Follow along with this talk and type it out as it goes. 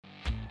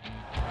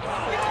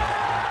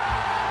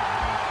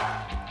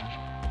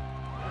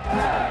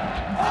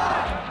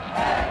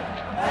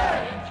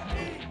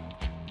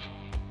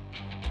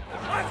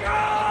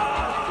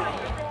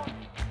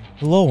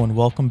Hello and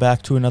welcome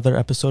back to another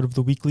episode of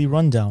the Weekly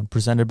Rundown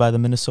presented by the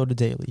Minnesota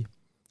Daily.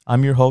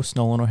 I'm your host,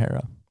 Nolan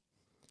O'Hara.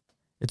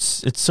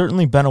 It's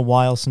certainly been a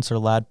while since our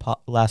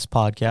last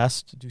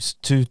podcast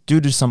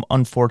due to some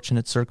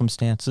unfortunate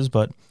circumstances,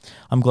 but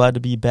I'm glad to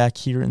be back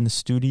here in the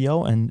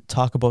studio and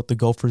talk about the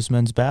Gophers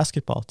men's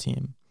basketball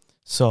team.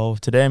 So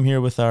today I'm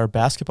here with our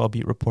basketball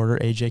beat reporter,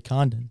 AJ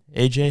Condon.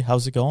 AJ,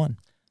 how's it going?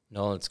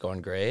 Nolan, it's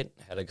going great.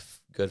 Had a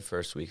good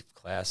first week of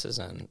classes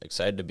and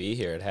excited to be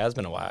here. It has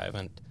been a while. I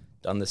haven't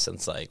done this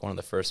since like one of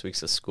the first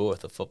weeks of school with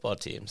the football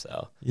team,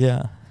 so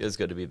yeah, feels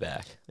good to be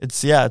back.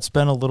 It's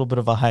been a little bit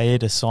of a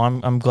hiatus, so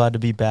I'm glad to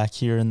be back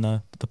here in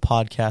the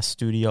podcast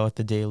studio at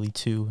the Daily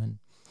too,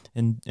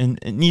 and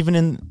even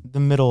in the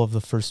middle of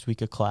the first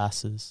week of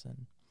classes.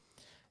 And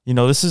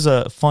this is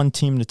a fun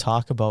team to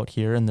talk about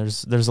here, and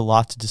there's a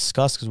lot to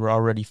discuss because we're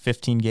already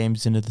 15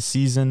 games into the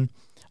season.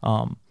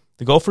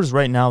 The Gophers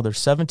right now, they're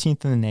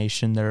 17th in the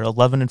nation. They're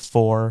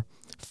 11-4,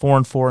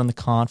 4-4 in the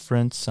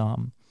conference.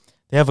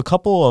 They have a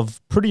couple of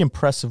pretty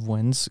impressive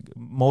wins.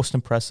 Most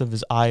impressive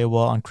is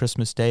Iowa on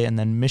Christmas Day and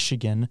then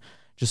Michigan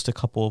just a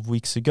couple of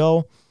weeks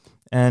ago.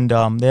 And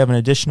they have an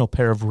additional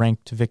pair of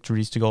ranked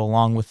victories to go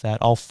along with that.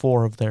 All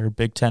four of their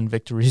Big Ten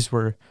victories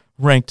were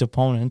ranked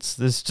opponents.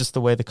 This is just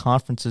the way the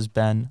conference has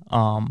been.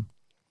 And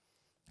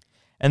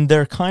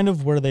they're kind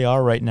of where they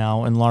are right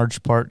now in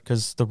large part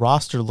because the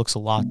roster looks a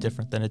lot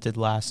different than it did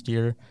last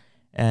year.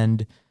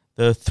 And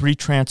the three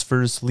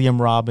transfers, Liam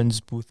Robbins,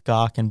 Booth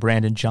Gock, and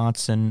Brandon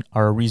Johnson,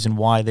 are a reason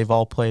why. They've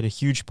all played a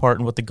huge part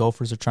in what the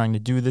Gophers are trying to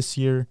do this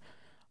year.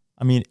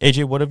 I mean,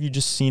 AJ, what have you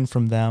just seen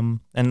from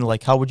them? And,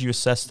 how would you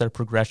assess their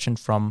progression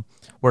from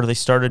where they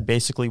started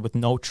basically with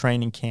no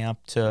training camp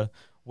to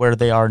where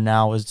they are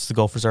now as the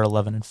Gophers are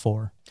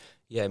 11-4?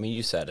 Yeah, I mean,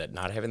 you said it.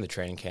 Not having the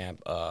training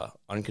camp,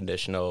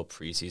 unconditional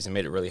preseason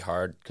made it really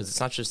hard because it's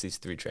not just these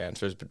three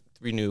transfers, but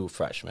three new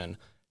freshmen,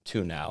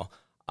 two now.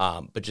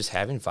 But just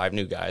having five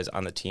new guys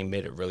on the team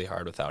made it really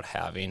hard without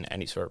having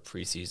any sort of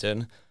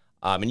preseason.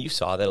 And you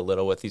saw that a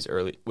little with these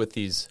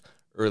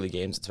early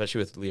games, especially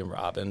with Liam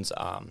Robbins.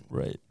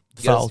 Right.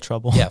 Foul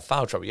trouble. Yeah,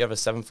 foul trouble. You have a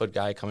 7-foot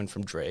guy coming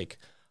from Drake,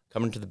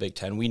 coming to the Big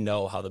Ten. We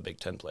know how the Big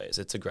Ten plays.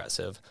 It's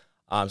aggressive.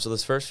 So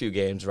those first few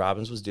games,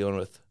 Robbins was dealing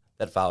with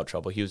that foul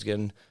trouble. He was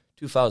getting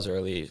 2 fouls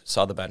early,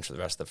 saw the bench for the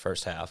rest of the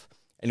first half,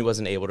 and he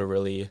wasn't able to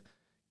really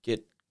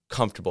get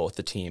comfortable with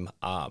the team.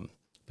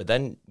 But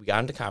then we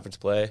got into conference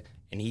play,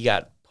 and he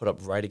got put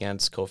up right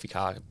against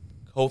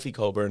Kofi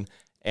Coburn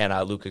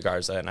and Luka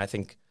Garza, and I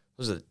think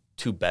those are the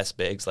two best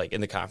bigs in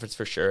the conference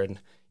for sure, and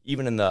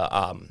even in the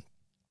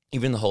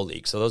whole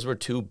league. So those were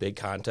two big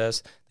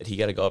contests that he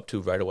got to go up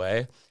to right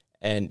away,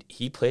 and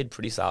he played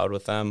pretty solid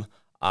with them,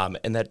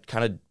 and that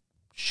kind of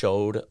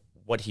showed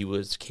what he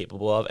was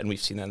capable of, and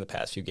we've seen that in the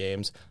past few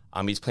games.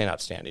 He's playing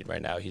outstanding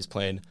right now. He's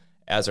playing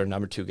as our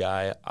number 2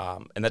 guy,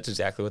 and that's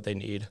exactly what they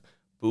need.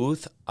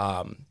 Booth,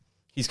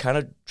 he's kind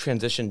of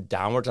transitioned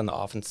downwards on the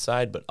offensive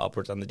side, but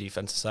upwards on the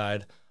defensive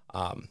side.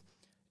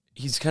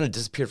 He's kind of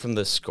disappeared from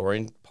the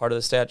scoring part of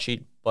the stat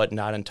sheet, but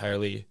not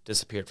entirely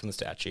disappeared from the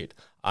stat sheet.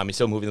 He's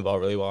still moving the ball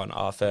really well on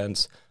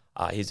offense.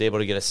 He's able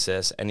to get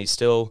assists, and he's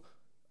still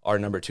our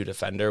number 2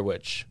 defender,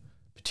 which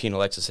Patino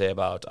likes to say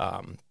about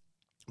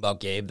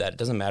Gabe, that it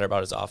doesn't matter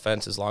about his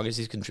offense as long as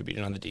he's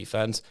contributing on the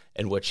defense,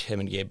 and which him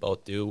and Gabe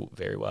both do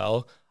very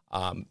well.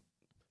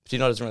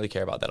 Patino doesn't really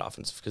care about that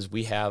offense because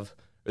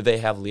they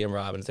have Liam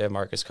Robbins, they have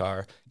Marcus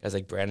Carr, guys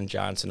like Brandon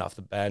Johnson off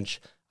the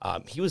bench.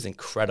 He was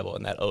incredible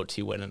in that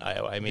OT win in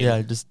Iowa. I mean,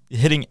 yeah, just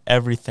hitting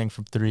everything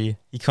from 3.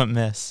 He couldn't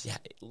miss. Yeah,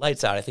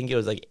 lights out. I think it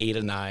was 8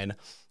 of 9,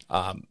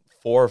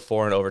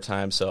 4 in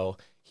overtime. So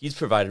he's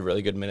provided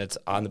really good minutes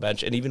on the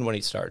bench, and even when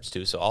he starts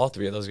too. So all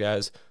 3 of those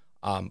guys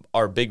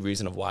are a big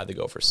reason of why the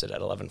Gophers sit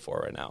at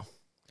 11-4 right now.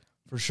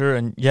 For sure.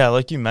 And yeah,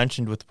 like you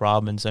mentioned with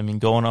Robbins, I mean,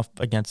 going up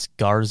against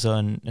Garza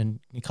and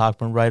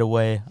Cockburn right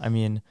away, I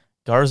mean,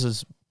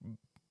 Garza's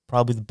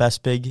probably the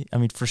best big, I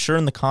mean, for sure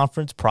in the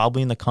conference,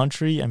 probably in the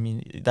country. I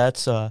mean,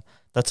 that's a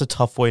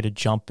tough way to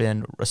jump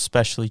in,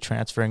 especially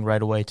transferring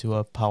right away to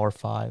a Power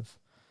 5.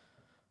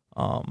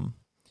 And,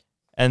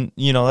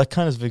 that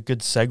kind of is a good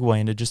segue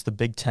into just the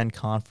Big Ten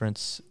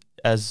conference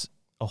as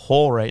a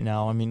whole right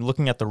now. I mean,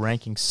 looking at the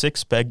rankings,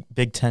 6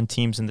 Big Ten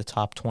teams in the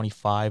top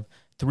 25.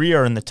 3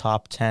 are in the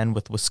top 10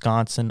 with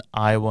Wisconsin,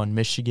 Iowa, and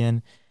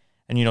Michigan.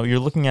 And, you're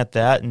looking at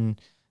that, and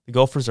the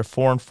Gophers are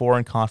 4-4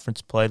 in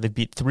conference play. They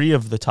beat 3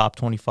 of the top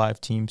 25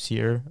 teams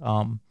here.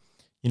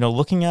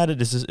 Looking at it,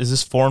 is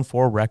this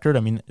 4-4 record? I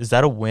mean, is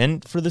that a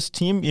win for this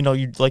team?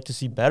 You'd like to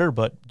see better,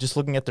 but just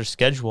looking at their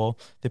schedule,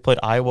 they played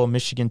Iowa,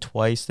 Michigan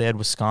twice. They had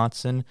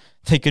Wisconsin.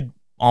 They could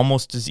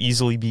almost as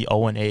easily be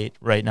 0-8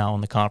 right now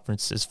in the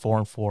conference as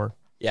 4-4.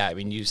 Yeah, I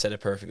mean, you said it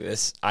perfectly.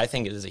 I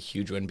think it is a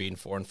huge win being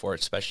 4-4,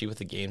 especially with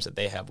the games that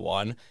they have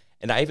won.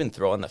 And I even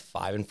throw in the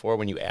 5-4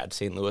 when you add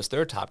St. Louis.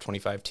 They're a top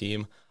 25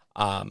 team.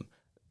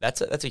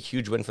 That's a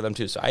huge win for them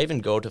too. So I even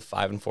go to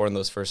 5-4 in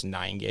those first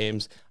 9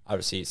 games.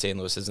 Obviously, St.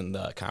 Louis is in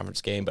the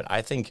conference game, but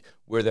I think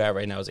where they're at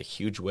right now is a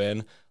huge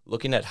win.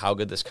 Looking at how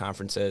good this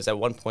conference is, at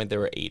one point there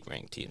were 8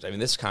 ranked teams. I mean,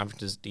 this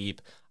conference is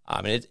deep,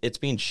 and it's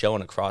being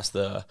shown across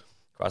the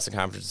across the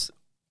conference.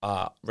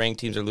 Ranked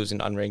teams are losing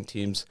to unranked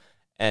teams,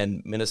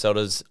 and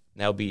Minnesota's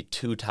now beat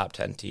 2 top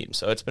 10 teams.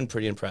 So it's been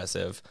pretty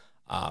impressive.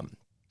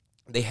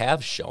 They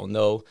have shown,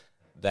 though,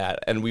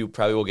 that, and we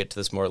probably will get to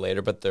this more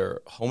later, but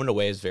their home and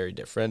away is very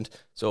different.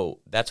 So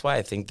that's why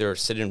I think they're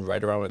sitting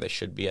right around where they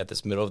should be at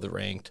this middle of the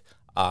ranked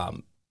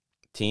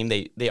team.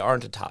 They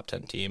aren't a top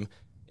 10 team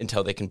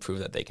until they can prove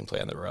that they can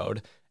play on the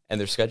road. And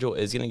their schedule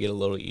is going to get a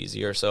little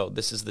easier. So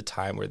this is the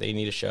time where they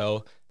need to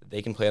show that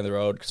they can play on the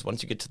road, because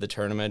once you get to the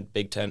tournament,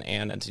 Big Ten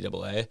and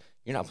NCAA,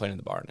 you're not playing in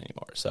the barn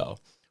anymore. So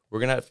they're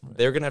gonna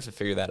have to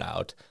figure that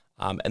out.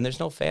 And there's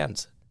no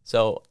fans.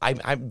 So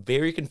I'm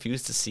very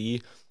confused to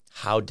see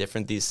how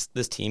different this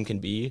team can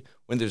be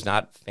when there's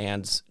not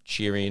fans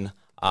cheering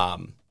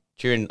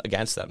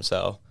against them.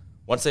 So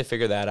once they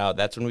figure that out,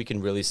 that's when we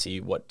can really see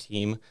what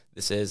team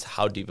this is,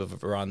 how deep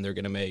of a run they're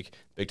going to make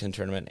Big Ten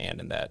tournament and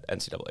in that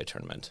NCAA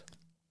tournament.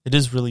 It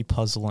is really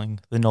puzzling,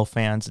 the no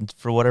fans, and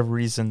for whatever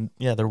reason,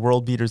 yeah, they're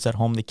world beaters at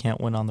home. They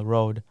can't win on the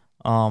road.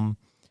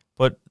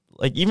 But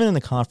like even in the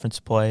conference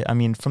play, I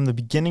mean, from the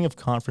beginning of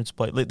conference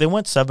play, they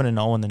went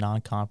 7-0 in the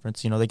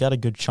non-conference. They got a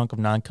good chunk of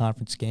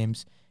non-conference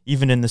games,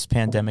 even in this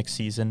pandemic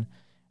season.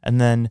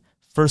 And then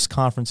first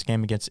conference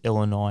game against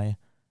Illinois,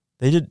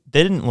 they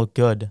didn't look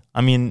good.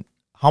 I mean,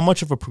 how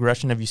much of a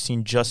progression have you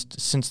seen just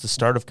since the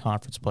start of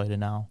conference play to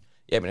now?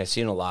 Yeah, I mean, I've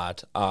seen a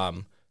lot.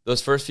 Those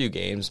first few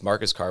games,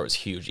 Marcus Carr was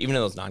huge. Even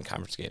in those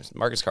non-conference games,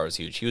 Marcus Carr was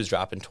huge. He was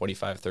dropping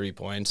 25, 30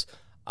 points,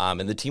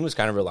 and the team was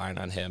kind of relying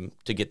on him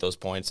to get those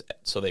points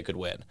so they could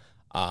win.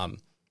 And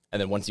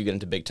then once you get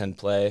into Big Ten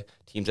play,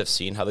 teams have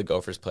seen how the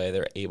Gophers play.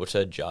 They're able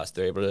to adjust.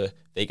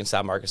 They can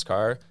stop Marcus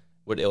Carr.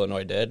 What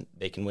Illinois did,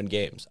 they can win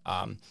games.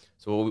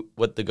 So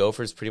what the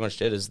Gophers pretty much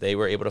did is they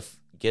were able to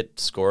get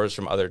scores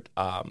from other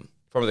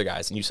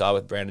guys. And you saw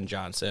with Brandon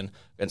Johnson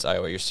against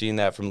Iowa. You're seeing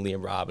that from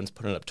Liam Robbins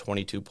putting up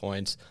 22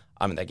 points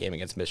in that game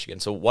against Michigan.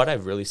 So what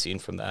I've really seen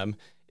from them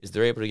is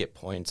they're able to get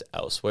points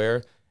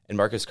elsewhere, and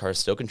Marcus Carr is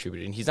still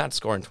contributing. He's not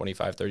scoring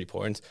 25, 30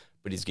 points,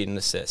 but he's getting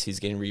assists, he's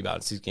getting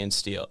rebounds, he's getting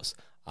steals.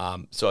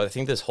 So I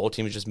think this whole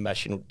team is just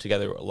meshing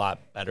together a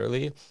lot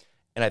betterly,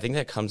 and I think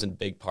that comes in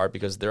big part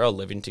because they're all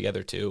living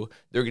together too.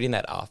 They're getting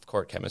that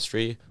off-court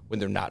chemistry when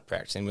they're not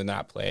practicing, when they're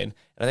not playing,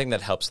 and I think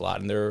that helps a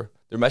lot, and they're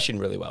meshing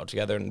really well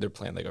together, and they're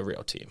playing like a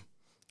real team.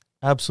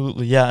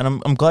 Absolutely, yeah,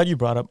 and I'm glad you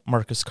brought up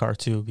Marcus Carr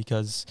too,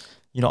 because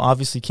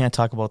obviously can't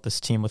talk about this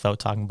team without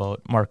talking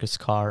about Marcus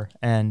Carr.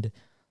 And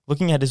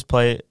looking at his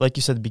play, like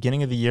you said, the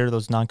beginning of the year,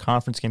 those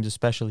non-conference games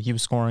especially, he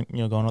was scoring,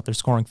 going out there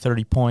scoring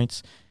 30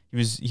 points.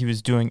 He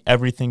was doing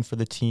everything for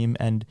the team,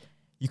 and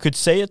you could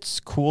say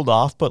it's cooled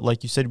off, but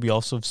like you said, we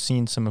also have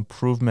seen some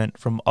improvement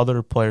from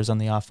other players on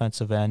the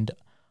offensive end.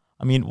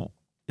 I mean,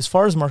 as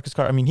far as Marcus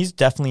Carr, I mean, he's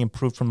definitely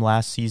improved from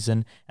last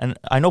season. And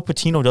I know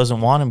Pitino doesn't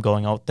want him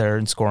going out there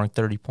and scoring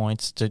 30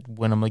 points to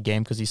win him a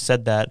game because he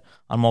said that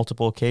on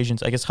multiple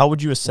occasions. I guess, how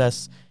would you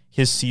assess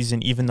his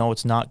season, even though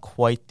it's not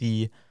quite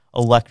the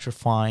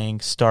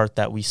electrifying start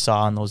that we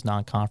saw in those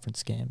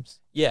non-conference games?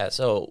 Yeah,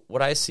 so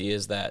what I see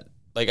is that,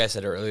 like I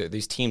said earlier,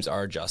 these teams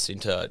are adjusting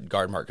to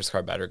guard Marcus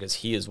Carr better because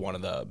he is one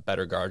of the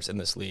better guards in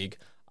this league.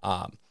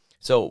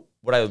 So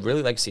what I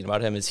really like seeing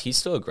about him is he's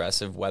still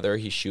aggressive, whether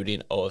he's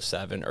shooting 0 of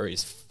 7 or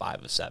he's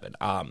 5 of 7.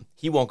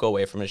 He won't go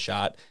away from his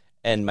shot.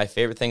 And my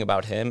favorite thing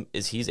about him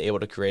is he's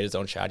able to create his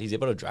own shot. He's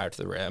able to drive to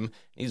the rim.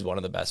 He's one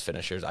of the best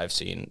finishers I've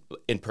seen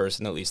in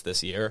person, at least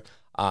this year.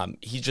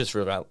 He's just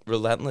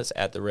relentless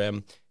at the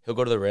rim. He'll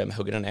go to the rim.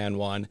 He'll get an and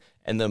one.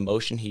 And the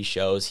emotion he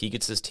shows, he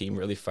gets his team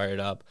really fired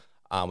up.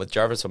 With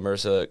Jarvis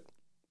Omersa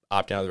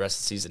opting out of the rest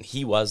of the season,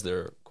 he was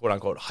their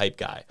quote-unquote hype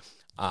guy.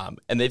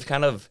 And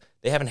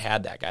they haven't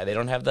had that guy. They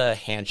don't have the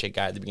handshake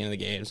guy at the beginning of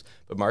the games.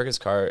 But Marcus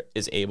Carr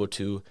is able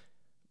to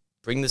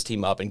bring this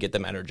team up and get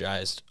them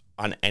energized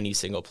on any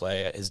single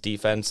play. His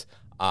defense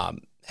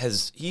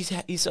he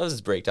still has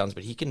his breakdowns,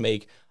 but he can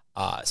make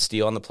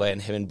steal on the play,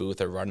 and him and Booth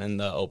are running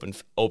the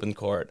open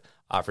court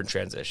for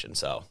transition.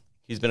 So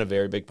he's been a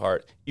very big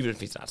part, even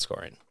if he's not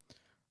scoring.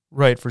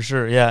 Right, for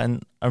sure, yeah.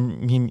 And I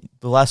mean,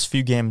 the last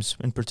few games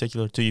in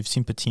particular, too, you've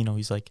seen Pitino.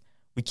 He's like,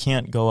 we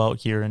can't go out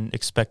here and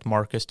expect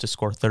Marcus to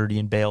score 30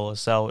 and bail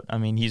us out. I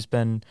mean, he's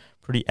been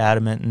pretty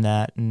adamant in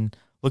that. And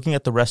looking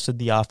at the rest of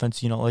the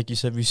offense, like you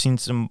said, we've seen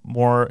some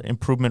more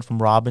improvement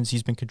from Robbins.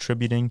 He's been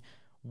contributing.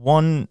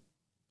 One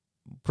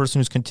person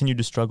who's continued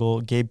to struggle,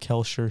 Gabe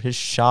Kelscher, his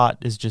shot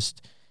is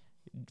just,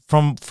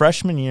 from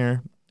freshman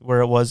year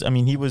where it was, I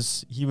mean, he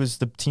was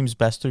the team's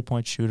best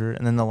three-point shooter.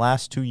 And then the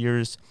last 2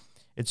 years,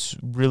 it's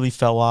really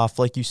fell off.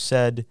 Like you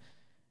said,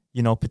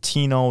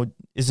 Pitino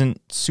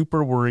isn't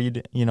super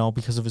worried,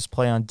 because of his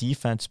play on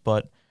defense.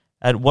 But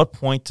at what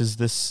point does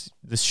this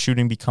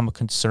shooting become a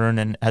concern?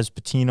 And has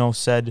Pitino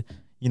said,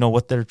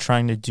 what they're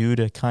trying to do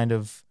to kind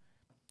of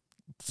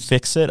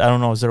fix it? I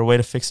don't know. Is there a way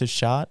to fix his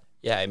shot?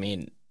 Yeah, I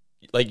mean,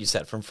 like you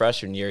said, from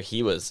freshman year,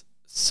 he was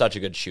such a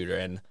good shooter.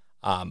 And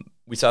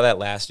we saw that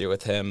last year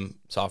with him,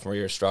 sophomore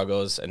year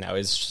struggles, and now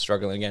he's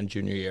struggling again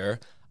junior year.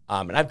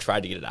 And I've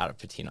tried to get it out of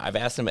Pitino. I've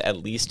asked him at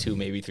least 2,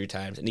 maybe 3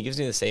 times, and he gives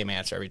me the same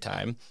answer every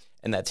time,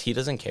 and that's he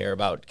doesn't care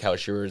about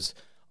Kelscher's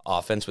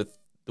offense with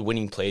the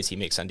winning plays he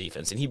makes on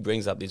defense, and he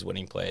brings up these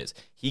winning plays.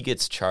 He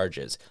gets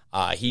charges.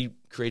 He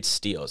creates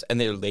steals, and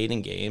they're late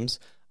in games.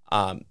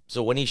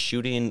 So when he's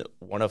shooting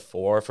 1 of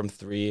 4 from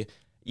 3,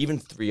 even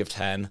 3 of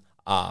 10,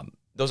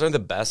 those aren't the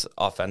best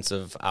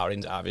offensive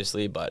outings,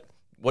 obviously, but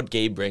what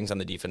Gabe brings on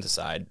the defensive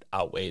side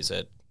outweighs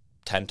it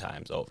 10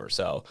 times over.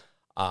 So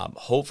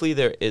hopefully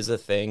there is a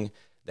thing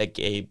that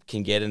Gabe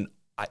can get in.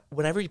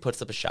 Whenever he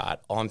puts up a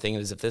shot, all I'm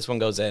thinking is if this one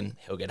goes in,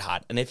 he'll get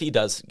hot. And if he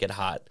does get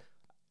hot,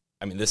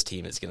 I mean, this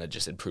team is going to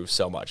just improve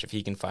so much if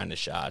he can find a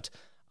shot.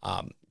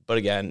 But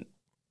again,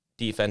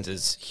 defense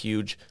is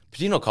huge.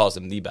 Patino calls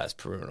him the best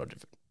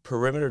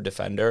perimeter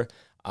defender,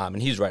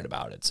 and he's right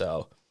about it.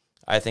 So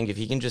I think if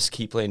he can just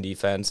keep playing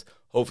defense,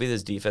 hopefully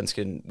this defense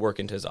can work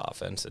into his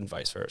offense and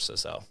vice versa.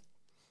 So,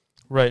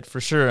 right,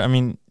 for sure. I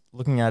mean,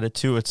 looking at it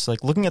too, it's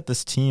like looking at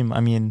this team, I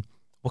mean,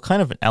 what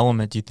kind of an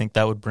element do you think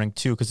that would bring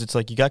too? Because it's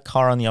like you got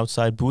Carr on the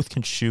outside, Booth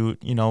can shoot.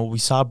 You know, we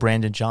saw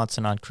Brandon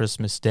Johnson on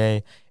Christmas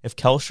Day. If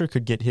Kelscher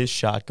could get his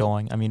shot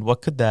going, I mean,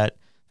 what could that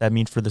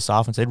mean for this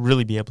offense? They'd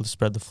really be able to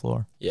spread the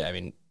floor. Yeah, I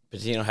mean,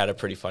 Patino had a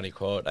pretty funny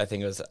quote. I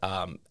think it was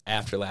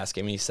after last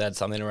game. He said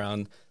something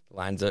around the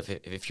lines of,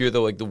 if you're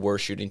the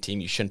worst shooting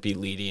team, you shouldn't be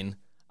leading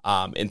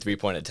in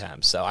 3-point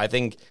attempts. So I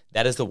think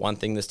that is the one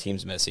thing this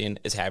team's missing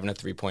is having a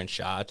 3-point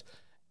shot.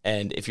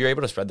 And if you're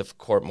able to spread the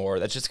court more,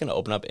 that's just going to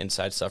open up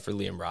inside stuff for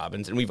Liam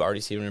Robbins. And we've already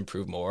seen him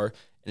improve more.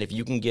 And if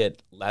you can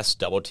get less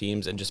double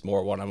teams and just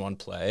more one-on-one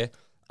play,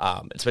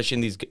 especially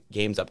in these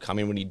games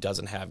upcoming when he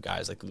doesn't have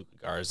guys like Luka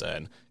Garza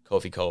and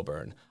Kofi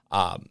Coburn,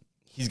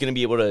 he's going to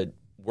be able to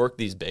work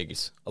these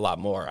bigs a lot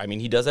more. I mean,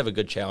 he does have a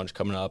good challenge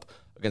coming up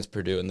against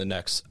Purdue in the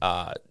next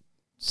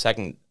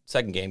second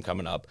game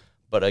coming up,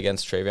 but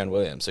against Travion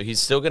Williams. So he's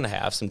still going to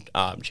have some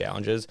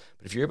challenges,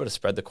 but if you're able to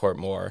spread the court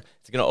more,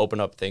 it's going to open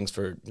up things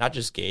for not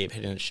just Gabe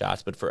hitting his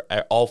shots, but for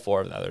all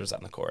 4 of the others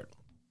on the court.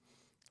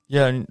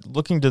 Yeah, and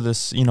looking to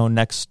this,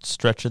 next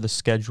stretch of the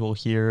schedule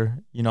here,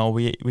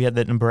 we had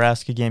that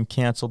Nebraska game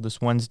canceled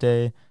this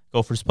Wednesday.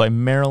 Gophers play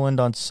Maryland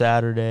on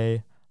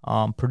Saturday.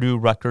 Purdue,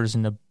 Rutgers,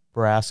 and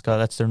Nebraska.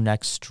 That's their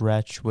next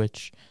stretch,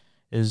 which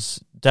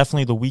is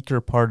definitely the weaker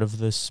part of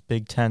this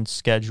Big Ten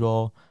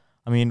schedule.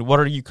 I mean, what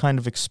are you kind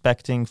of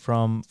expecting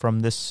from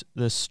this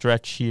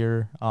stretch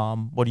here?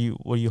 What do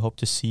you hope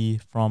to see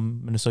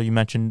from Minnesota? You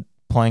mentioned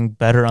playing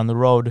better on the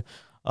road.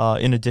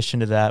 In addition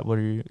to that, what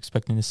are you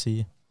expecting to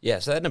see? Yeah,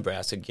 so that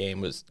Nebraska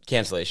game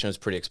cancellation was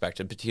pretty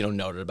expected. Patino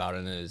noted about it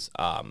in his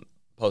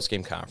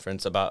post-game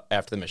conference about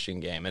after the Michigan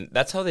game, and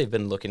that's how they've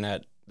been looking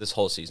at this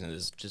whole season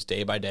is just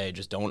day by day.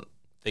 Just don't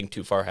think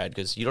too far ahead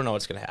because you don't know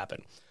what's going to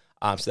happen.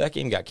 So that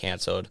game got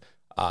canceled.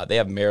 They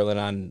have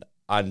Maryland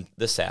on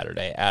this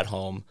Saturday at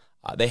home.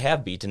 They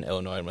have beaten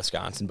Illinois and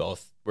Wisconsin.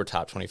 Both were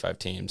top 25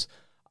 teams.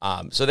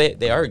 So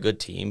they are a good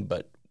team,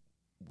 but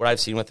what I've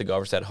seen with the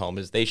Gophers at home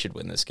is they should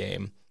win this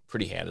game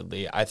pretty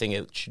handedly. I think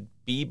it should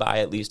be by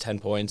at least 10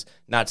 points.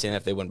 Not saying that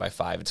if they win by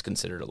 5, it's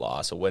considered a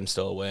loss. A win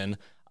still a win,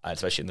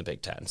 especially in the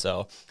Big Ten.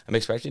 So I'm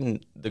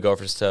expecting the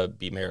Gophers to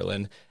beat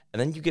Maryland. And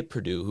then you get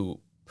Purdue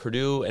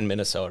and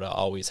Minnesota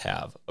always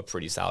have a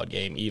pretty solid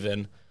game,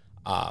 even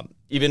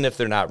if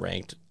they're not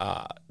ranked.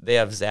 They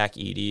have Zach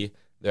Edey.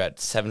 They're at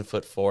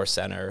 7'4"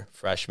 center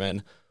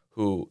freshman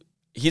who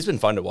he's been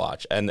fun to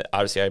watch. And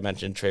obviously I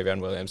mentioned Travion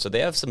Williams. So they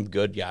have some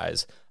good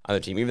guys on their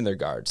team, even their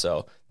guard.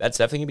 So that's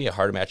definitely going to be a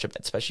harder matchup,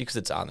 especially because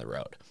it's on the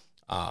road.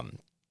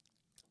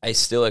 I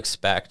still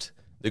expect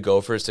the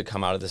Gophers to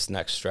come out of this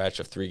next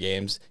stretch of 3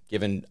 games,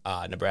 given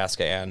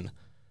Nebraska and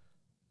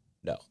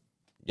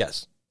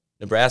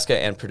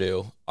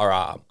Purdue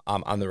are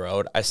on the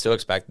road. I still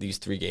expect these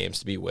 3 games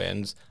to be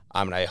wins.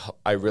 And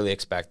I really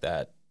expect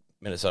that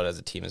Minnesota as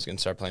a team is going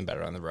to start playing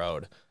better on the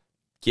road,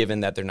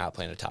 given that they're not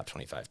playing a top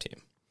 25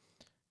 team.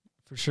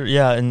 For sure,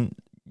 yeah, and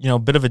a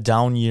bit of a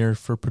down year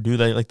for Purdue.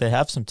 They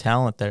have some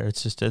talent there.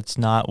 It's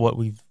not what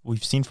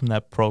we've seen from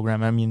that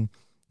program. I mean,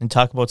 and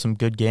talk about some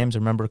good games. I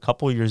remember a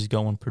couple of years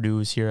ago when Purdue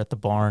was here at the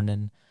Barn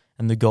and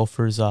the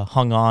Gophers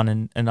hung on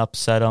and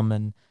upset them,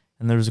 and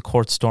there was a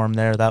court storm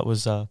there. That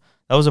was a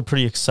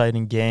pretty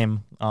exciting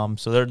game.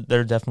 So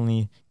there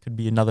definitely could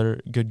be another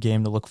good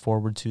game to look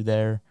forward to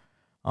there.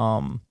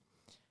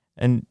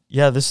 And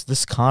yeah,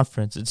 this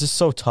conference, it's just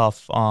so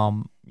tough.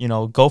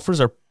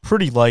 Gophers are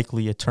pretty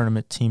likely a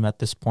tournament team at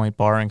this point,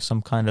 barring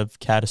some kind of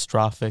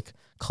catastrophic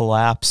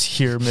collapse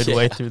here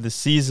midway through the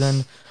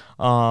season.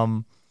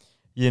 I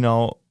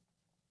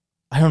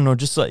don't know,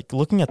 just like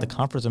looking at the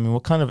conference, I mean,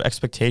 what kind of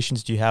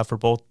expectations do you have for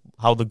both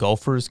how the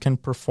Gophers can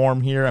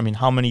perform here? I mean,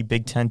 how many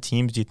Big Ten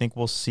teams do you think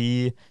we'll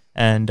see?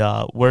 And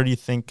where do you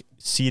think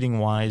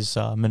seeding-wise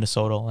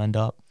Minnesota will end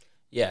up?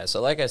 Yeah,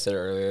 so like I said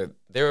earlier,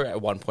 there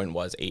at one point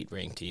was 8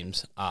 ranked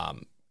teams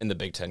in the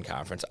Big Ten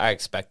Conference. I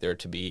expect there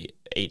to be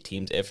 8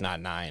 teams, if not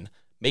 9,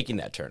 making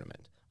that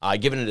tournament.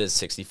 Given it is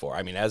 64.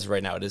 I mean, as of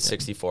right now, it is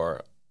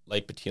 64.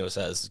 Like Patino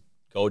says,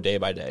 go day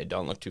by day.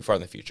 Don't look too far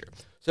in the future.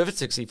 So if it's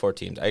 64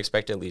 teams, I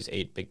expect at least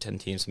 8 Big Ten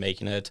teams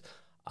making it.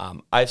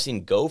 I've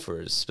seen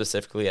Gophers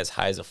specifically as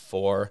high as a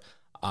 4,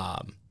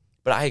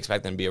 but I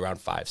expect them to be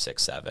around 5,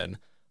 6, 7,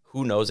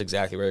 who knows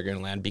exactly where they're going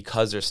to land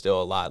because there's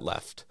still a lot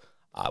left.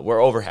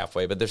 We're over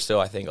halfway, but there's still,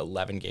 I think,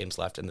 11 games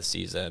left in the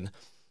season.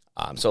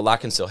 So a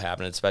lot can still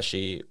happen,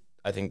 especially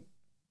I think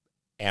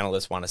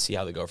analysts want to see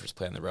how the Gophers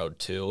play on the road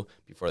too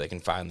before they can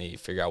finally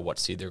figure out what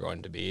seed they're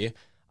going to be.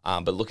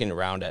 But looking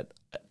around at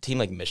a team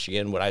like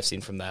Michigan, what I've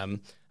seen from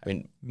them, I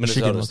mean,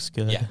 Michigan looks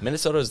good. Yeah,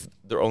 Minnesota's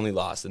their only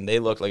loss, and they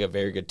look like a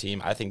very good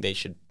team. I think they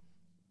should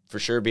for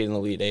sure be in the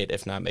Elite Eight,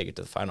 if not make it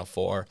to the Final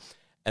Four.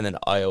 And then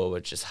Iowa,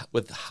 which is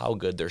with how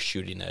good their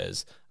shooting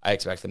is, I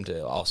expect them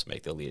to also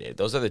make the Elite Eight.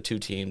 Those are the two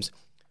teams.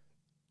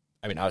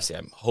 I mean, obviously,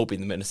 I'm hoping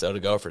the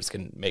Minnesota Gophers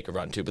can make a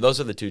run too, but those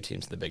are the two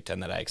teams in the Big Ten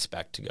that I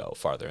expect to go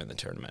farther in the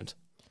tournament.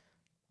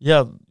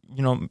 Yeah,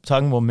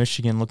 talking about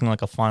Michigan looking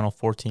like a Final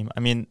Four team. I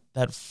mean,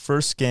 that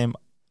first game,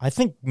 I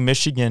think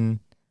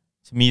Michigan,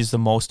 to me, is the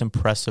most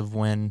impressive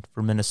win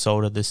for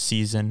Minnesota this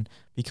season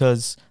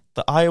because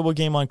the Iowa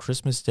game on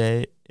Christmas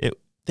Day,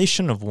 they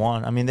shouldn't have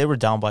won. I mean, they were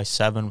down by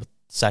 7 with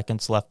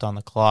seconds left on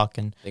the clock.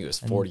 And I think it was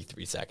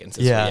 43 seconds.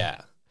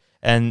 Yeah.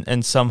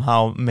 And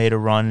somehow made a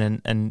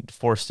run and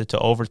forced it to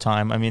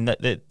overtime. I mean,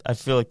 I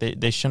feel like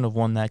they shouldn't have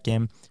won that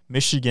game.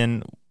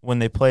 Michigan, when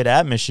they played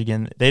at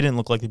Michigan, they didn't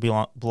look like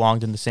they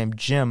belonged in the same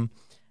gym.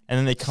 And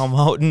then they come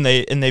out and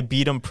they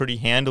beat them pretty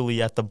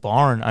handily at the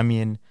barn. I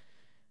mean,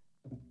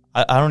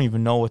 I don't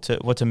even know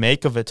what to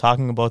make of it,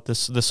 talking about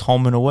this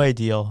home and away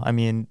deal. I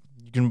mean,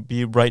 you can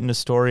be writing a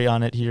story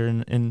on it here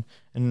in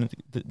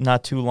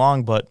not too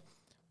long, but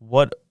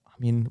what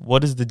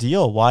is the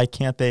deal? Why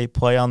can't they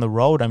play on the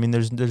road? I mean,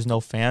 there's no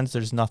fans,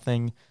 there's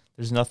nothing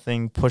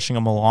pushing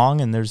them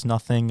along, and there's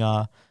nothing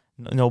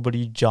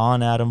nobody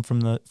jawing at them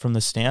from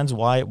the stands.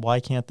 Why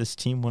can't this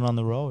team win on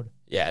the road?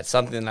 Yeah, it's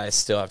something I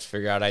still have to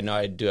figure out. I know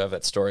I do have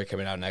that story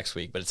coming out next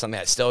week, but it's something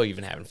I still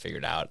even haven't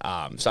figured out.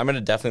 So I'm going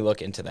to definitely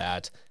look into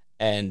that.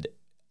 And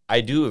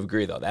I do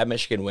agree, though, that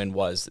Michigan win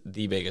was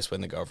the biggest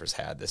win the Gophers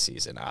had this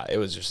season. It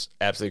was just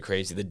absolutely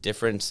crazy. The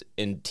difference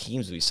in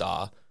teams we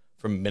saw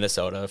from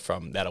Minnesota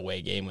from that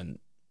away game when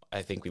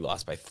I think we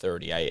lost by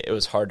 30. It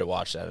was hard to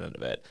watch that end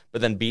of it.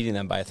 But then beating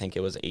them by, I think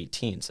it was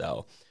 18.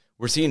 So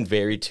we're seeing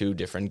two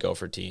different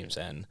Gopher teams.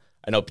 And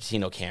I know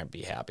Pitino can't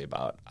be happy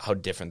about how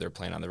different they're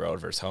playing on the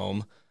road versus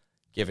home,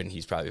 given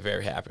he's probably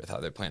very happy with how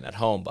they're playing at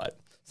home. But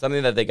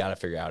something that they got to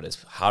figure out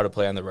is how to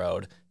play on the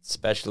road,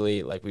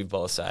 especially, like we've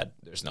both said,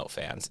 there's no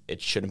fans.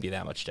 It shouldn't be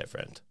that much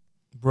different.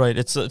 Right.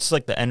 It's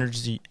like the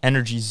energy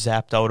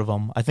zapped out of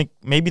them. I think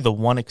maybe the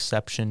one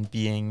exception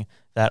being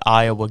that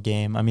Iowa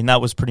game. I mean, that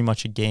was pretty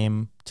much a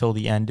game till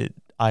the end.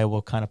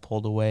 Iowa kind of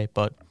pulled away,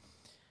 but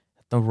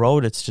at the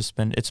road, it's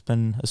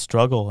been a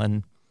struggle.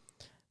 And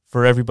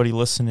for everybody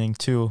listening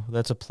too,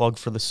 that's a plug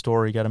for the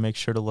story. Got to make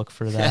sure to look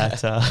for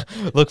that.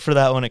 Look for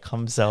that when it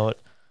comes out.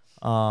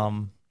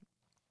 And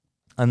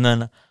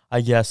then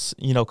I guess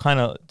kind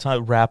of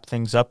to wrap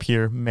things up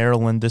here,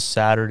 Maryland this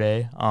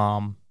Saturday.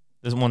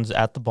 This one's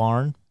at the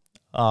barn.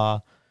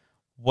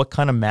 What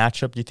kind of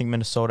matchup do you think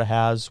Minnesota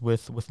has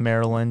with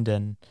Maryland,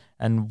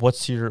 and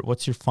what's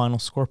your final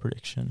score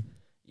prediction?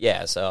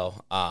 Yeah,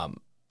 so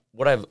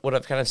what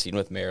I've kind of seen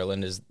with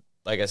Maryland is,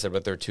 like I said,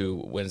 with their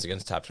 2 wins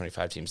against top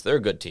 25 teams, they're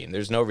a good team.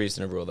 There's no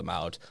reason to rule them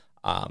out.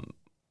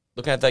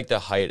 Looking at like the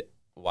height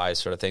wise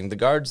sort of thing, the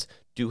guards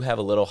do have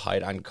a little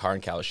height on Carr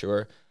and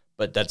Kalashur,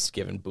 but that's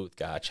given Booth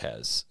Gotch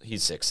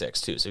he's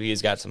 6'6" too, so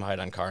he's got some height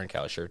on Carr and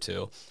Kalashur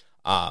too.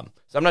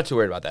 So I'm not too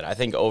worried about that. I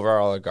think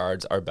overall our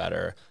guards are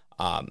better.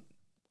 I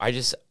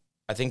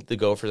think the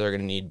Gophers are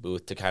going to need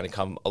Booth to kind of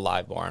come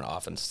alive more on the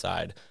offensive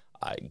side.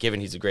 Given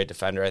he's a great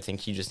defender, I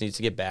think he just needs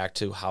to get back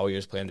to how he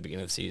was playing at the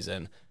beginning of the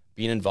season,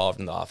 being involved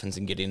in the offense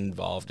and getting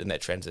involved in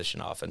that transition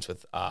offense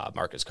with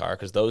Marcus Carr,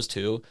 because those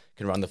two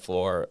can run the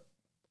floor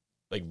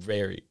like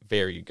very,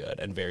 very good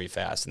and very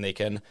fast, and they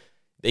can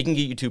get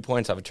you 2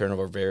 points off a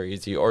turnover very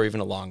easy or even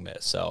a long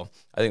miss. So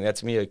I think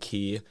that's going to be a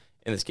key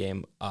in this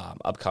game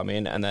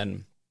upcoming. And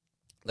then,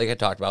 like I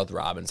talked about with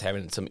Robbins,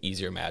 having some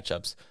easier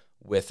matchups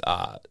with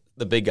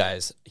the big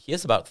guys. He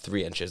has about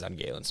 3 inches on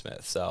Galen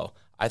Smith. So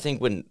I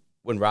think when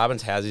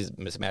Robbins has these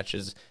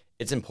mismatches,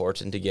 it's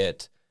important to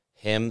get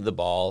him the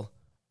ball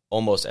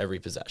almost every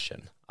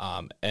possession.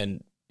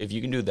 And if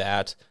you can do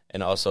that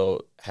and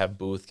also have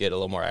Booth get a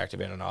little more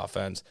activated on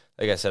offense,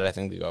 like I said, I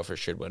think the Gophers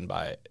should win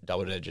by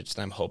double digits,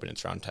 and I'm hoping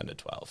it's around 10 to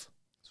 12.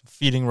 So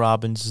feeding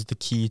Robbins is the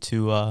key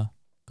to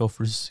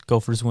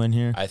Gophers win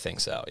here? I think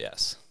so,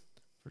 yes.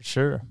 For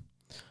sure.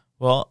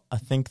 Well, I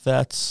think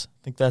that's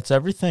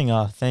everything.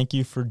 Thank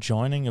you for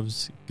joining. It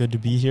was good to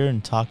be here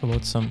and talk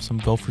about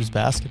some Gophers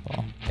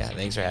basketball. Yeah,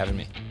 thanks for having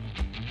me.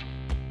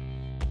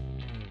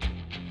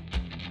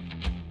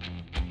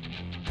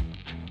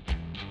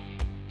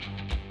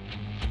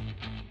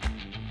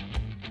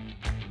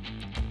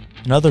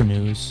 In other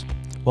news,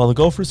 while the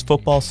Gophers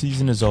football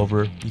season is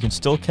over, you can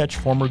still catch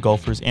former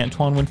Gophers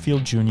Antoine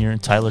Winfield Jr.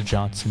 and Tyler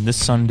Johnson this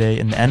Sunday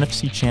in the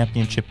NFC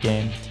Championship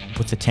game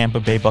with the Tampa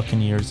Bay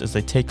Buccaneers as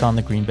they take on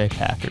the Green Bay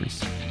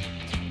Packers.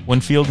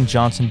 Winfield and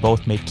Johnson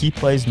both made key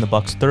plays in the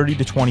Bucs'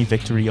 30-20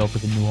 victory over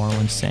the New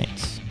Orleans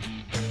Saints.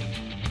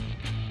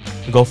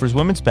 The Gophers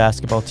women's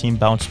basketball team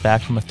bounced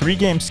back from a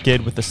 3-game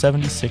skid with a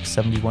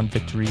 76-71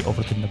 victory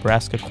over the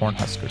Nebraska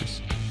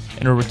Cornhuskers.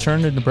 In her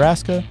return to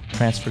Nebraska,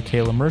 transfer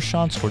Kayla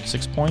Mershon scored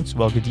 6 points,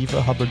 while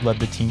Godiva Hubbard led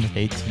the team with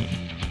 18.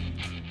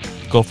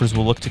 The Gophers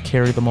will look to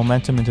carry the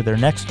momentum into their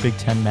next Big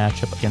Ten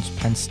matchup against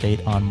Penn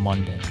State on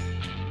Monday.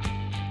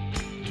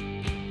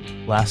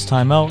 Last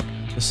time out,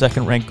 the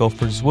second-ranked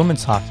Gophers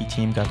women's hockey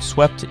team got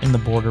swept in the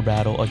border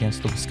battle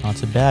against the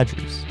Wisconsin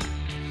Badgers.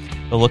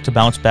 They'll look to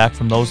bounce back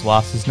from those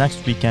losses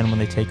next weekend when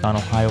they take on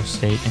Ohio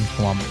State in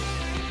Columbus.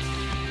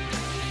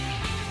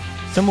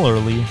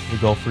 Similarly, the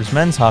Gophers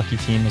men's hockey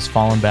team has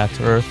fallen back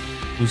to earth,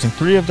 losing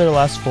 3 of their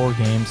last 4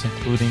 games,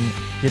 including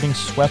getting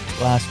swept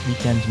last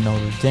weekend to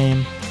Notre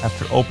Dame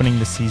after opening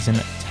the season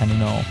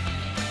 10-0.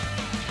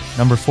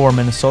 Number 4,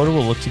 Minnesota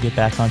will look to get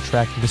back on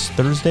track this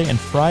Thursday and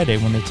Friday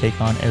when they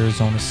take on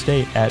Arizona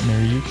State at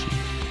Mariucci.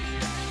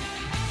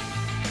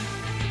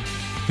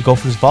 The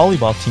Gophers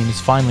volleyball team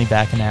is finally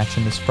back in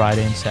action this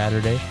Friday and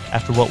Saturday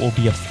after what will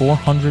be a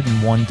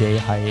 401-day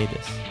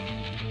hiatus.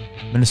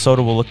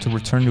 Minnesota will look to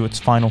return to its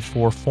Final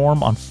Four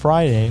form on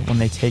Friday when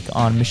they take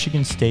on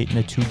Michigan State in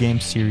a 2-game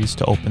series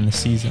to open the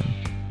season.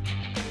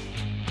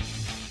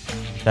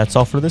 That's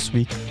all for this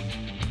week.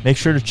 Make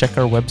sure to check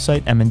our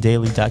website,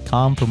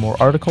 mndaily.com, for more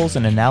articles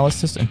and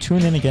analysis, and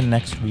tune in again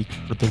next week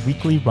for the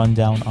weekly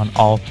rundown on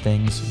all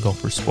things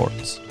Gopher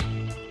sports.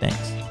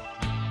 Thanks.